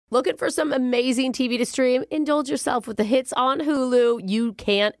Looking for some amazing TV to stream? Indulge yourself with the hits on Hulu you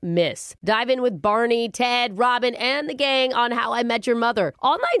can't miss. Dive in with Barney, Ted, Robin, and the gang on How I Met Your Mother.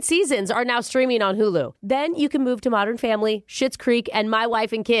 All 9 seasons are now streaming on Hulu. Then you can move to Modern Family, Schitt's Creek, and My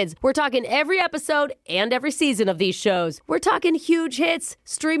Wife and Kids. We're talking every episode and every season of these shows. We're talking huge hits,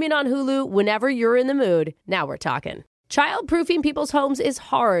 streaming on Hulu whenever you're in the mood. Now we're talking. Child-proofing people's homes is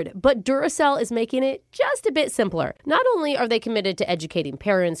hard, but Duracell is making it just a bit simpler. Not only are they committed to educating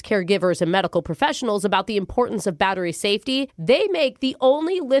parents, caregivers, and medical professionals about the importance of battery safety, they make the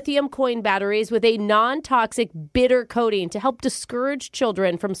only lithium coin batteries with a non-toxic bitter coating to help discourage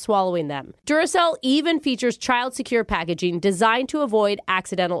children from swallowing them. Duracell even features child-secure packaging designed to avoid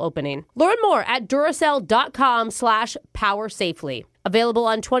accidental opening. Learn more at Duracell.com/powersafely. Available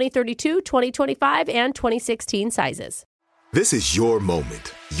on 2032, 2025, and 2016 sizes. This is your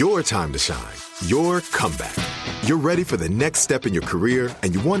moment, your time to shine, your comeback. You're ready for the next step in your career,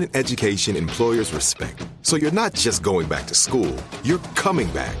 and you want an education employers respect. So you're not just going back to school, you're coming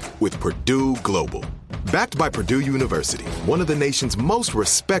back with Purdue Global. Backed by Purdue University, one of the nation's most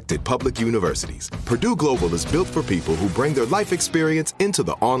respected public universities, Purdue Global is built for people who bring their life experience into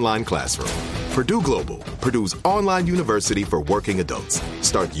the online classroom. Purdue Global, Purdue's online university for working adults.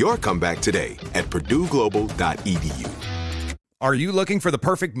 Start your comeback today at purdueglobal.edu. Are you looking for the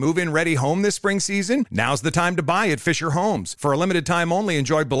perfect move-in ready home this spring season? Now's the time to buy at Fisher Homes. For a limited time only,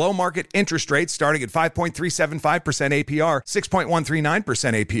 enjoy below-market interest rates starting at 5.375% APR,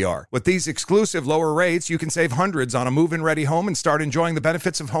 6.139% APR. With these exclusive lower rates, you can save hundreds on a move-in ready home and start enjoying the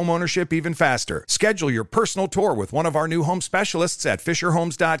benefits of homeownership even faster. Schedule your personal tour with one of our new home specialists at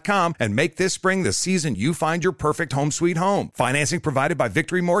FisherHomes.com and make this spring the season you find your perfect home sweet home. Financing provided by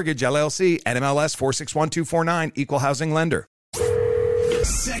Victory Mortgage, LLC, NMLS 461249, Equal Housing Lender.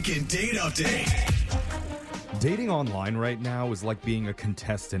 Second date update. Dating online right now is like being a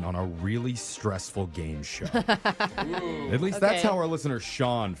contestant on a really stressful game show. At least that's how our listener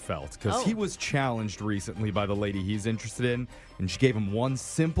Sean felt, because he was challenged recently by the lady he's interested in, and she gave him one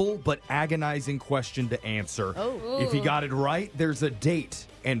simple but agonizing question to answer. If he got it right, there's a date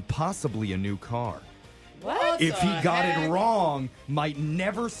and possibly a new car. What? If he got it wrong, might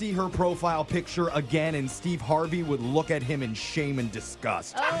never see her profile picture again, and Steve Harvey would look at him in shame and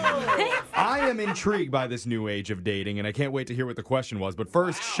disgust. I am intrigued by this new age of dating, and I can't wait to hear what the question was. But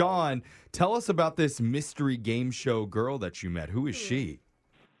first, Sean, tell us about this mystery game show girl that you met. Who is she?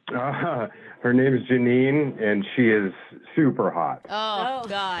 Her name is Janine, and she is super hot. Oh,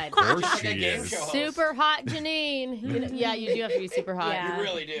 God. Of course she is. Super hot Janine. Yeah, you do have to be super hot. Yeah. You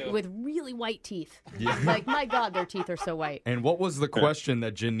really do. With really white teeth. Yeah. Like, my God, their teeth are so white. And what was the question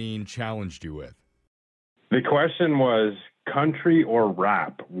that Janine challenged you with? The question was country or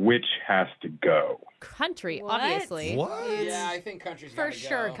rap, which has to go? Country, What? obviously. What? Yeah, I think country's For gotta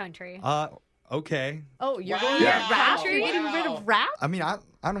sure, go. country. Okay. Oh, you're Wow. going to Yeah. get rap? Country? You're getting rid of rap? I mean, I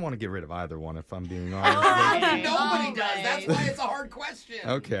don't want to get rid of either one, if I'm being honest. Nobody All does. right. That's why it's a hard question.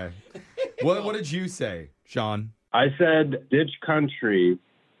 Okay. What did you say, Sean? I said ditch country,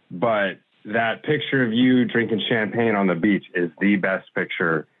 but that picture of you drinking champagne on the beach is the best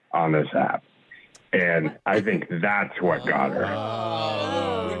picture on this app. And I think that's what got her.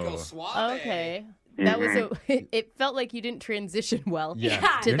 Oh, Rico Suave. Okay. That was it felt like you didn't transition well Yeah.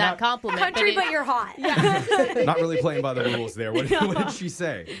 to You're that not- compliment. Country, but but you're hot. Not really playing by the rules there. What did she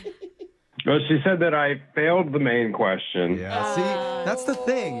say? Well, she said that I failed the main question. Yeah, see, that's the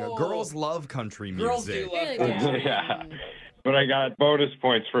thing. Girls love country music. Girls do love Really country. Yeah. But I got bonus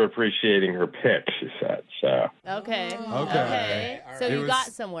points for appreciating her pick, she said. So Okay. Okay. So It you was got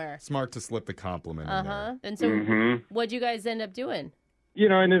somewhere. Smart to slip the compliment in there. And so Mm-hmm. what'd you guys end up doing? you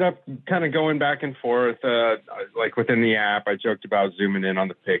know, I ended up kind of going back and forth, like within the app. I joked about zooming in on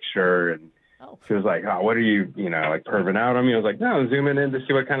the picture, and she was like, "Oh, what are you, like perving out on me?" I was like, "No, I'm zooming in to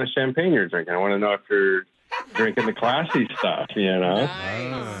see what kind of champagne you're drinking. I want to know if you're drinking the classy stuff,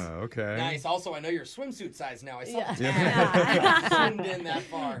 Nice. Okay. Nice. Also, I know your swimsuit size now. I saw that. Yeah. Zoomed in that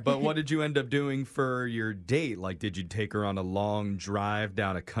far. But what did you end up doing for your date? Like, did you take her on a long drive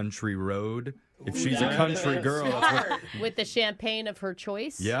down a country road? If she's a country girl, that's what, with the champagne of her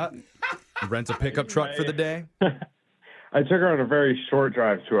choice. yeah. Rent a pickup truck for the day. I took her on a very short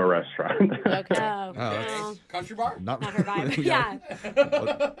drive to a restaurant. Okay. Oh, that's Country bar? not not her vibe. Yeah.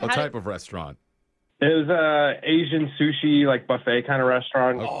 What type of restaurant? It was a Asian sushi, like buffet kind of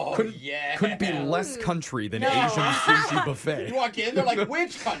restaurant. Oh, couldn't be less country than Asian sushi buffet. You walk in, they're like,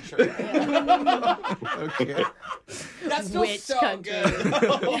 which country? Okay. That's still Which so country? good.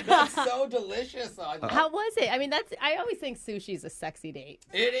 That's so delicious. How was it? I mean, I always think sushi's a sexy date.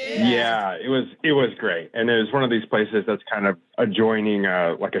 It is. Yeah, it was great, and it was one of these places that's kind of adjoining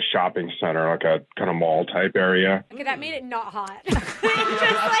like a shopping center, like a kind of mall type area. Okay, that made it not hot.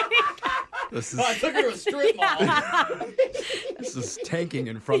 This I is took her to a strip mall. this is tanking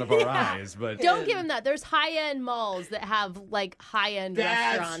in front of our eyes, but Don't give him that. There's high-end malls that have like high-end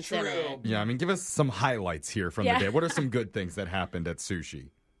That's restaurants in it. true. yeah, I mean, give us some highlights here from the day. What are some good things that happened at sushi?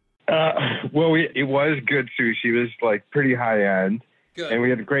 Well, it was good sushi. It was like pretty high end, Good. and we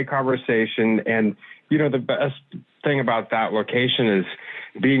had a great conversation. And the best thing about that location is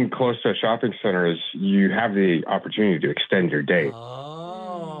being close to a shopping center is you have the opportunity to extend your date.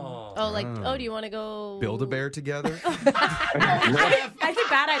 Oh, do you want to go Build a bear together? That's a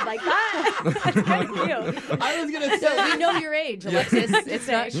bad. I'd like that. That's kind of cute. I was gonna So say. we know your age, Alexis. It's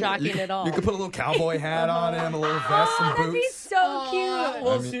not shocking at all. You could put a little cowboy hat on him, a little vest and That'd be boots. so cute. A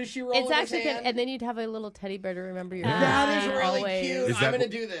little sushi roll. It's in actually his good, hand. and then you'd have a little teddy bear to remember your That is name really always. cute. I'm gonna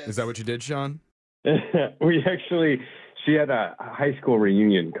do this. Is that what you did, Sean? She had a high school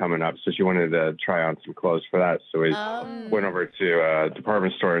reunion coming up, so she wanted to try on some clothes for that. So we went over to a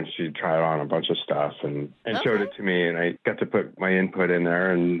department store, and she tried on a bunch of stuff and showed it to me, and I got to put my input in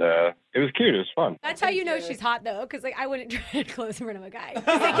there, and it was cute. It was fun. That's how you know she's hot, though, because I wouldn't try on clothes in front of a guy. 'Cause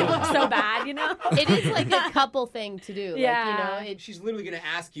they can look so bad, It is like a couple thing to do. Yeah. Like, She's literally gonna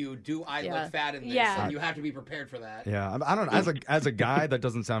ask you, "Do I Yeah. look fat in this?" Yeah. And you have to be prepared for that. Yeah, I don't know. As a guy, that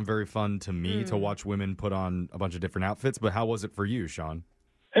doesn't sound very fun to me to watch women put on a bunch of different outfits. But how was it for you, Sean?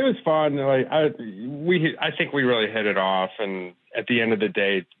 It was fun. Like I think we really hit it off, and at the end of the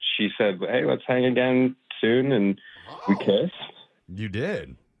day, she said, "Hey, let's hang again soon," and we kissed. You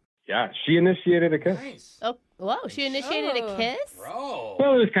did. Yeah, she initiated a kiss. Nice, oh, whoa! She initiated a kiss. bro.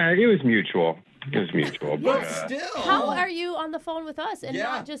 Well, it was mutual. It was mutual, But but still, How are you on the phone with us and Yeah.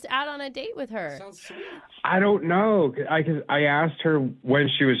 not just out on a date with her? Sounds sweet. I don't know. I asked her when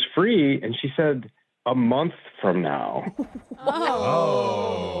she was free, and she said a month from now.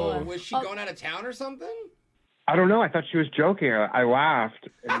 Oh, was she going out of town or something? I don't know. I thought she was joking. I laughed,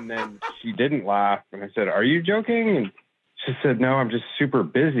 and then she didn't laugh, and I said, "Are you joking?" And she said, "No, I'm just super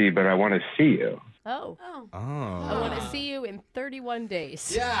busy, but I want to see you." Oh, I Oh, want to see you in 31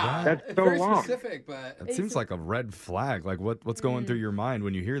 days. Yeah, That's so very long. specific, but it seems like a red flag. Like what's going through your mind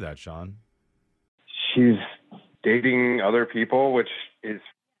when you hear that, Sean? She's dating other people, which is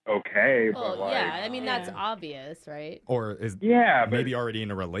okay, but Well, yeah. I mean, that's obvious, right? Or is yeah, but maybe already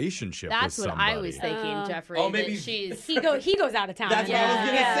in a relationship That's with what somebody? I was thinking, Jeffrey. Oh, maybe- that she's. He goes out of town. that's what I was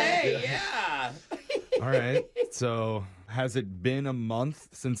gonna Yeah. say. Yeah. All right. So has it been a month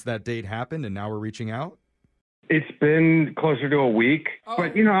since that date happened and now we're reaching out? it's been closer to a week.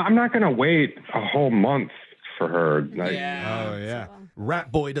 But I'm not going to wait a whole month for her. Yeah. Oh, yeah.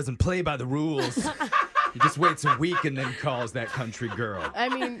 Rat boy doesn't play by the rules. He just waits a week and then calls that country girl. I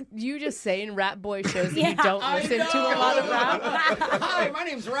mean, you just saying Rat Boy shows that you don't I listen to know. a lot of rap. Hi, my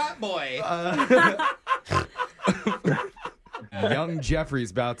name's Rat Boy. Young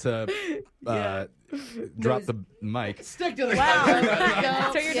Jeffrey's about to drop the mic. Stick to the Wow. country.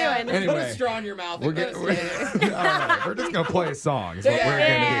 That's what you're doing. Put a Anyway, straw in your mouth. we're, and get, go we're, stay. all right, we're just going to play a song. Is what we're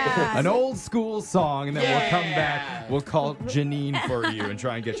Yeah. going to do. An old school song, and then we'll come Yeah. back. We'll call Janine for you and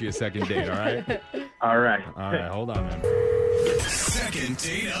try and get you a second date, all right? All right. All right, hold on, man. Second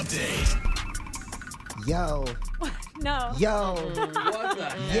date update. Yo, No. yo, What the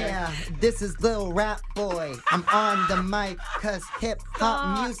heck? yeah, this is Lil Rap Boy. I'm on the mic, cause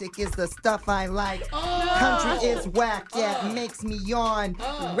hip-hop music is the stuff I like. Country is whack, yeah, it makes me yawn.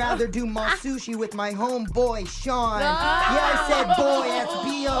 Rather do more sushi with my homeboy, Sean. Yeah, I said boy, that's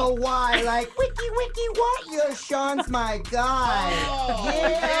B-O-Y, like, wiki, what? Yeah, Sean's my guy.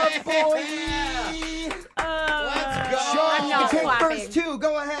 Yeah, boy. Let's go. Sean, I'm you not can take clapping. first two,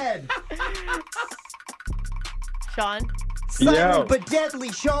 go ahead. Sean, Silent Yo. but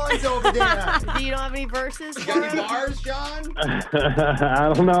deadly, Sean's over there. do you don't have any verses You for got any him? bars, John?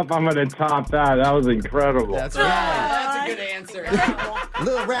 I don't know if I'm going to top that. That was incredible. That's Yeah, right. that's a good answer.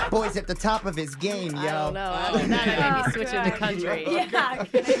 Lil Rap Boy's at the top of his game, yo. I don't know. After that, I may be switching to country. Yeah.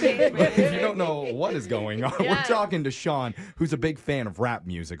 If you don't know what is going on, Yeah. we're talking to Sean, who's a big fan of rap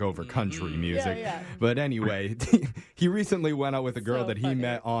music over country music. yeah. But anyway, he recently went out with a girl So that he funny.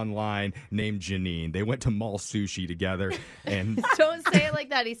 met online named Janine. They went to Mall Sushi together, and Don't say it like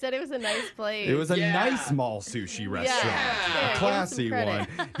that. He said it was a nice place. It was a nice mall sushi restaurant. Yeah, A classy give him some one.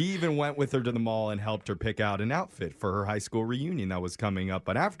 credit. He even went with her to the mall and helped her pick out an outfit for her high school reunion that was coming up.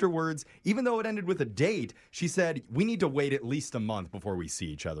 But afterwards, even though it ended with a date, she said, we need to wait at least a month before we see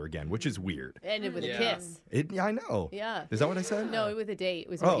each other again, which is weird. Ended with a kiss. I know. Yeah. Is that what I said? No, with a date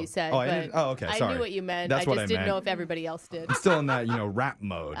was what you said. Okay, sorry. I knew what you meant. That's I what just I didn't meant. know if everybody else did. I'm still in that, rap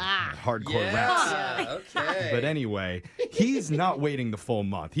mode. Hardcore rap. Okay. But anyway, he's not waiting the full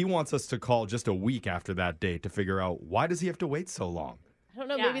month. He wants us to call just a week after that date to figure out why does he have to wait so long? I don't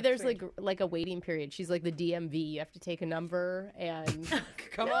know. Yeah, Maybe there's it's like a waiting period. She's like the DMV. You have to take a number and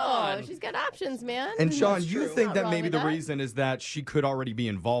Come on. she's got options, man. And Sean, you true. think Not that wrong maybe with the that. reason is that she could already be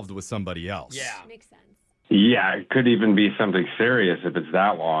involved with somebody else. Yeah. Makes sense. Yeah, it could even be something serious if it's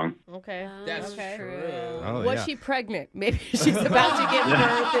that long. Okay. That's okay. true. Oh, Was yeah. she pregnant? Maybe she's about to give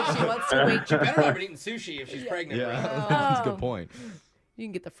birth and she wants to wait. She better not be eating sushi if she's pregnant, Yeah, bro. that's a good point. You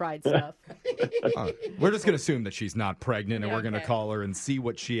can get the fried stuff. We're just going to assume that she's not pregnant, and Yeah, we're going to okay. call her and see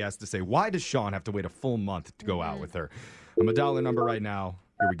what she has to say. Why does Sean have to wait a full month to go out with her? I'm a dial her number right now.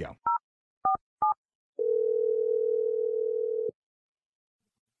 Here we go.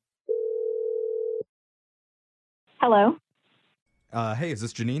 Hello. Hey, is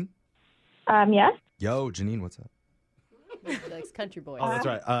this Janine? Yes. Yo, Janine, what's up? She likes country boys. Oh, that's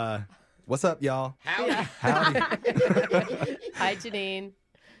right. What's up, y'all? Howdy. Howdy. Hi, Janine.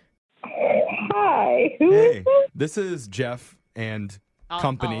 Hi. Who is Hey, this is Jeff and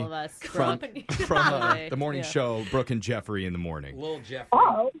company All of us. from Company. the morning Yeah. show, Brooke and Jeffrey in the morning. Little Jeffrey.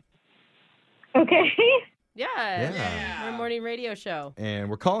 Oh. Okay. Yeah. Yeah. We're a morning radio show. And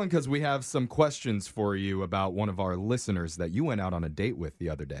we're calling because we have some questions for you about one of our listeners that you went out on a date with the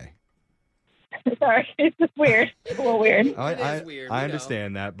other day. Sorry. It's just weird. It's a little weird. is weird, we I know.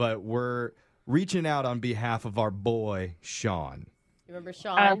 understand that, but we're reaching out on behalf of our boy, Sean. You remember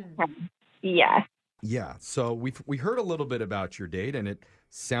Sean? Yes. Yeah, so we heard a little bit about your date, and it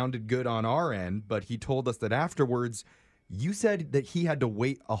sounded good on our end, but he told us that afterwards, you said that he had to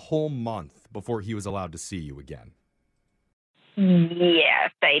wait a whole month before he was allowed to see you again.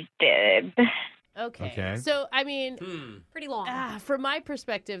 Yes, I did. Okay. So, I mean, Pretty long. from my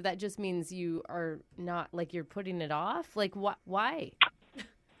perspective, that just means you are not, like, you're putting it off. Like, why?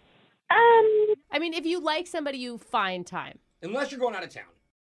 I mean, if you like somebody, you find time. Unless you're going out of town.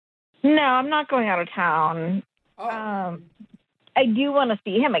 No, I'm not going out of town. Oh. I do want to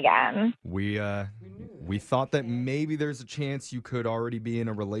see him again. We thought that maybe there's a chance you could already be in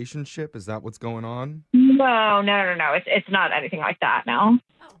a relationship. Is that what's going on? No. It's not anything like that. No.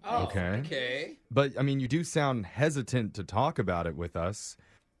 Oh, Okay. Okay. But I mean, you do sound hesitant to talk about it with us.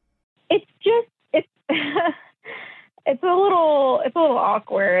 It's just it's it's a little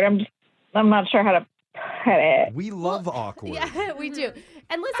awkward. I'm not sure how to put it. We love awkward. Yeah, we do.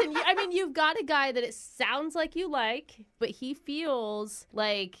 And listen, I mean, you've got a guy that it sounds like you like, but he feels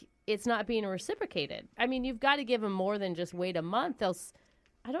like it's not being reciprocated. I mean, you've got to give him more than just wait a month.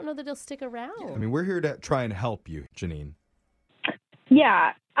 I don't know that he'll stick around. I mean, we're here to try and help you, Janine.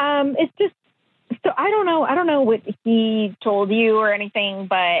 Yeah. It's just so I don't know what he told you or anything,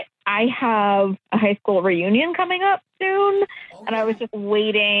 but I have a high school reunion coming up soon, and I was just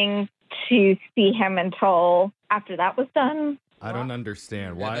waiting to see him until after that was done. I don't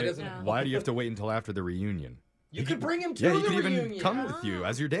understand. Yeah, that Why doesn't- Why do you have to wait until after the reunion? You could bring him to Yeah, the he could reunion. even come with you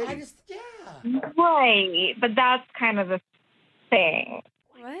as your date. Right, but that's kind of the thing.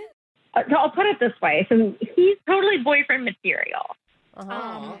 What? I'll put it this way. So he's totally boyfriend material,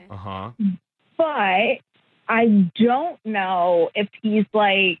 Uh-huh. Uh-huh. but I don't know if he's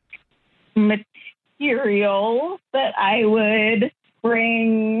like material that I would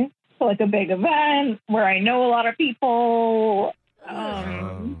bring to like a big event where I know a lot of people.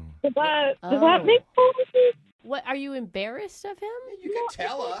 Does that make sense? What, are you embarrassed of him? You can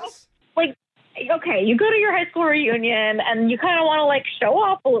tell us. Like, okay, you go to your high school reunion and you kind of want to like show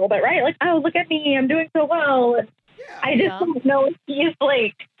off a little bit, right? Like, oh, look at me, I'm doing so well. And I just don't know if he's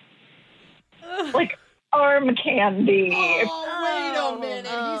like arm candy. Oh, wait a minute.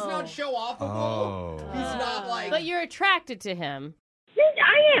 He's not show-offable. Oh. He's not like... But you're attracted to him.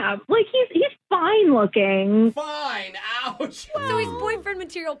 I am. Like, he's fine looking. Fine. Ouch. So he's boyfriend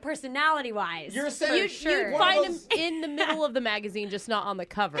material personality-wise. You're saying You'd find him in the middle of the magazine, just not on the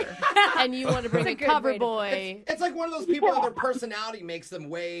cover. And you want to bring a good cover way to put boy. It's like one of those people that their personality makes them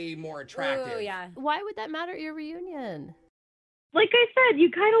way more attractive. Oh, yeah. Why would that matter at your reunion? Like I said,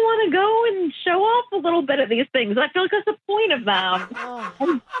 you kind of want to go and show off a little bit of these things. I feel like that's the point of them.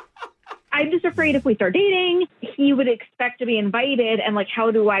 Oh. I'm just afraid if we start dating, he would expect to be invited. And, like,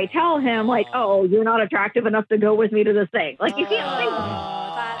 how do I tell him, like, oh, you're not attractive enough to go with me to this thing? Like, you can't say that.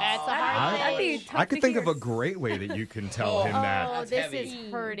 That's a hard That'd thing. be tough I could to think hear. of a great way that you can tell him that. Oh, That's this heavy.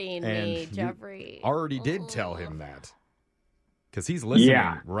 is hurting And me, you Jeffrey. already did tell him that. Because he's listening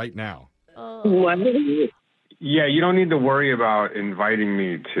right now. Oh. What? Yeah, you don't need to worry about inviting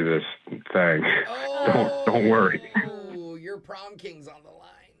me to this thing. Don't worry. Oh, your prom king's on the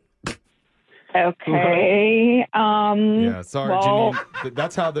line. Okay. Yeah, sorry, well, Janine.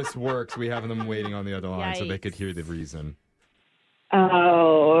 That's how this works. We have them waiting on the other line so they could hear the reason.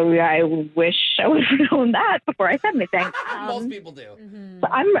 Oh, I wish I would have known that before I said anything. Most people do.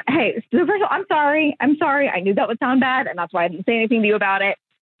 But hey, so first of all, I'm sorry. I knew that would sound bad, and that's why I didn't say anything to you about it.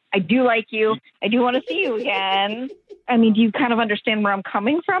 I do like you. I do want to see you again. I mean, do you kind of understand where I'm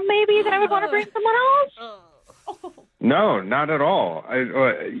coming from, maybe, that I would want to bring someone else? No, not at all.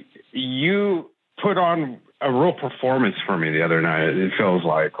 You put on a real performance for me the other night. It feels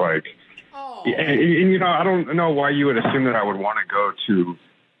like. And, I don't know why you would assume that I would want to go to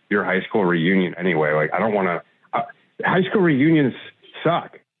your high school reunion anyway. Like, I don't want to. High school reunions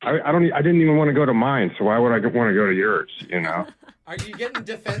suck. I didn't even want to go to mine, so why would I want to go to yours? Are you getting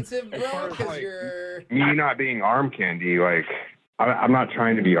defensive, bro? Because you're Me not being arm candy, like. I'm not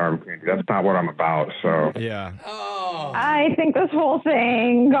trying to be arm candy. That's not what I'm about. So yeah. Oh. I think this whole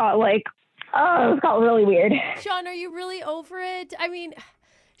thing got it got really weird. Sean, are you really over it? I mean,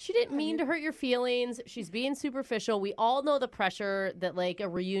 she didn't mean to hurt your feelings. She's being superficial. We all know the pressure that a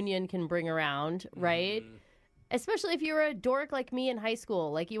reunion can bring around, right? Especially if you're a dork like me in high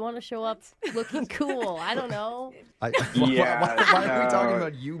school. Like, you want to show up looking cool. I don't know. Why are we talking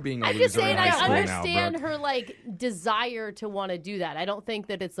about you being a I'm loser just saying in high I school understand now, her, desire to want to do that. I don't think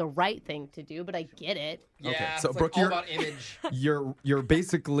that it's the right thing to do, but I get it. Yeah, Okay, so it's Brooke, all about image. You're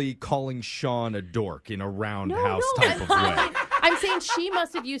basically calling Sean a dork in a roundhouse type of way. I'm saying she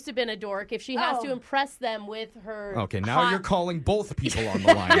must have used to been a dork if she has to impress them with her. Okay, now you're calling both people on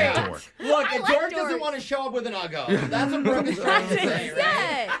the line a dork. Look, a like dork doesn't dorks. want to show up with an uggo. That's what Brooke is trying to say, right?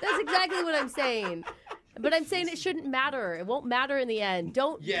 Yeah, that's exactly what I'm saying. But I'm saying it shouldn't matter. It won't matter in the end.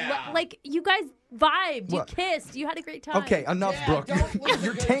 Don't. Yeah. You guys vibed. You What? kissed. You had a great time. Okay, enough, Yeah, Brooke. don't lose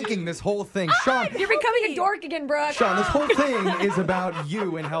You're a good tanking dude. this whole thing. Sean, You're becoming a dork again, Brooke. Sean, this whole thing is about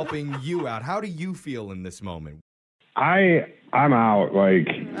you and helping you out. How do you feel in this moment? I'm out. Like,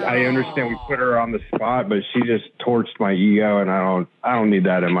 I understand we put her on the spot, but she just torched my ego, and I don't need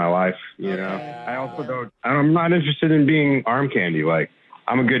that in my life. I also don't. I'm not interested in being arm candy. Like,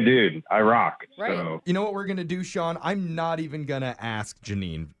 I'm a good dude. I rock. Right. So You know what we're going to do, Sean? I'm not even going to ask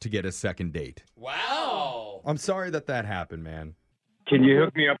Janine to get a second date. Wow. I'm sorry that happened, man. can you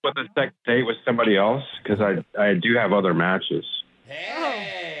hook me up with a second date with somebody else? Because I do have other matches.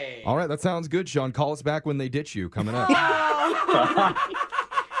 Hey. All right, that sounds good, Sean. Call us back when they ditch you. Coming up.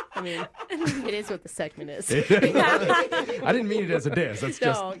 I mean, it is what the segment is. I didn't mean it as a diss. That's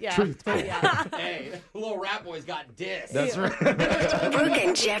just truthful. Yeah. Hey, little rap boy's got dissed. That's right. Brooke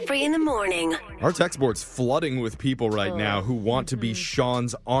and Jeffrey in the morning. Our text board's flooding with people right now who want to be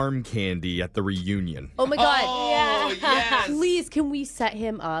Sean's arm candy at the reunion. Oh my God. Oh, yes. Please, can we set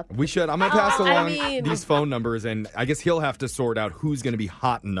him up? We should. I'm going to pass I along mean- these phone numbers, and I guess he'll have to sort out who's going to be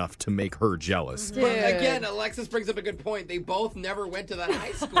hot enough to make her jealous. Dude. But again, Alexis brings up a good point. They both never went to that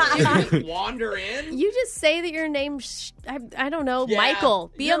high school. You just wander in. You just say that your name's, I don't know, Yeah, Michael.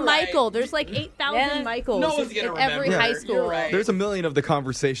 Be a you're right. Michael. There's like 8,000 Michaels No one's gonna in every remember. high school. You're right. There's a million of the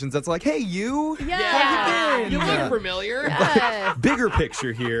conversations that's like, hey, you. Yeah. You Yeah. look familiar. Yeah. Bigger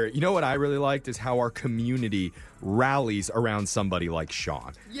picture here, you know what I really liked is how our community rallies around somebody like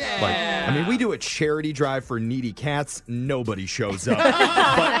Sean. Yeah. Like, I mean, we do a charity drive for needy cats. Nobody shows up.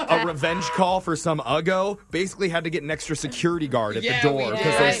 But a revenge call for some uggo basically had to get an extra security guard at Yeah, the we door did.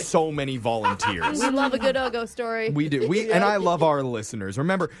 because Right. there's so many volunteers. We love a good Ogo story. We do. And I love our listeners.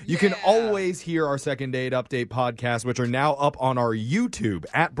 Remember, you can always hear our Second Date Update podcast, which are now up on our YouTube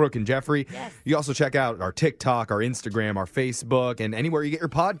at Brooke and Jeffrey. Yes. You also check out our TikTok, our Instagram, our Facebook, and anywhere you get your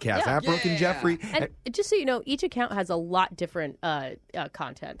podcast at Brooke and Jeffrey. And just so you know, each account has a lot different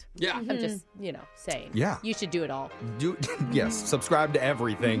content. Yeah. I'm just, saying. Yeah. You should do it all. Yes, subscribe to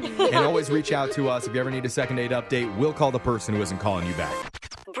everything. And always reach out to us. If you ever need a Second Date Update, we'll call the person who isn't calling you back.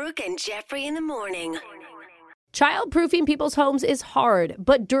 Brooke and Jeffrey in the morning. Childproofing people's homes is hard,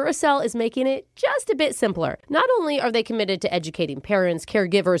 but Duracell is making it just a bit simpler. Not only are they committed to educating parents,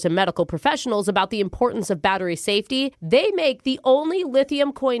 caregivers, and medical professionals about the importance of battery safety, they make the only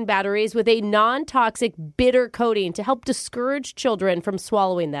lithium coin batteries with a non-toxic bitter coating to help discourage children from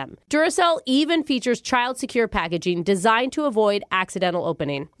swallowing them. Duracell even features child-secure packaging designed to avoid accidental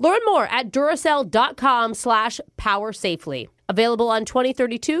opening. Learn more at Duracell.com/powersafely. Available on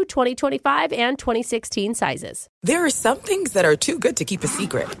 2032, 2025, and 2016 sizes. There are some things that are too good to keep a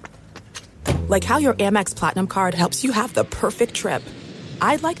secret. Like how your Amex Platinum card helps you have the perfect trip.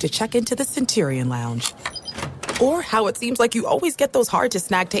 I'd like to check into the Centurion Lounge. Or how it seems like you always get those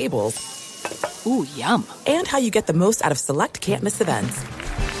hard-to-snag tables. Ooh, yum. And how you get the most out of select can't-miss events.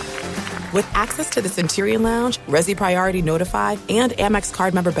 With access to the Centurion Lounge, Resi Priority Notify, and Amex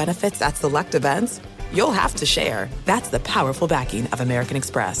card member benefits at select events, you'll have to share. That's the powerful backing of American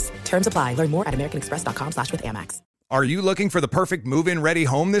Express. Terms apply. Learn more at americanexpress.com/withAmex. Are you looking for the perfect move-in ready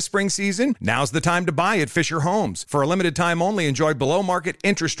home this spring season? Now's the time to buy at Fisher Homes. For a limited time only, enjoy below-market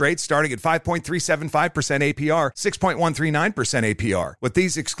interest rates starting at 5.375% APR, 6.139% APR. With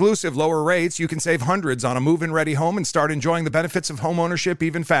these exclusive lower rates, you can save hundreds on a move-in ready home and start enjoying the benefits of homeownership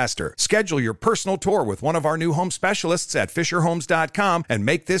even faster. Schedule your personal tour with one of our new home specialists at FisherHomes.com and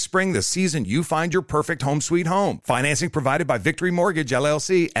make this spring the season you find your perfect home sweet home. Financing provided by Victory Mortgage,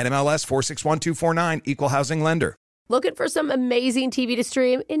 LLC, NMLS 461249, Equal Housing Lender. Looking for some amazing TV to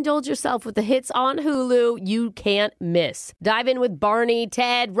stream? Indulge yourself with the hits on Hulu you can't miss. Dive in with Barney,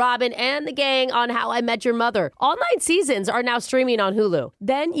 Ted, Robin, and the gang on How I Met Your Mother. All 9 seasons are now streaming on Hulu.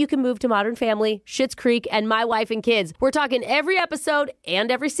 Then you can move to Modern Family, Schitt's Creek, and My Wife and Kids. We're talking every episode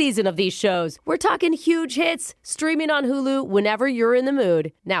and every season of these shows. We're talking huge hits, streaming on Hulu whenever you're in the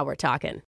mood. Now we're talking.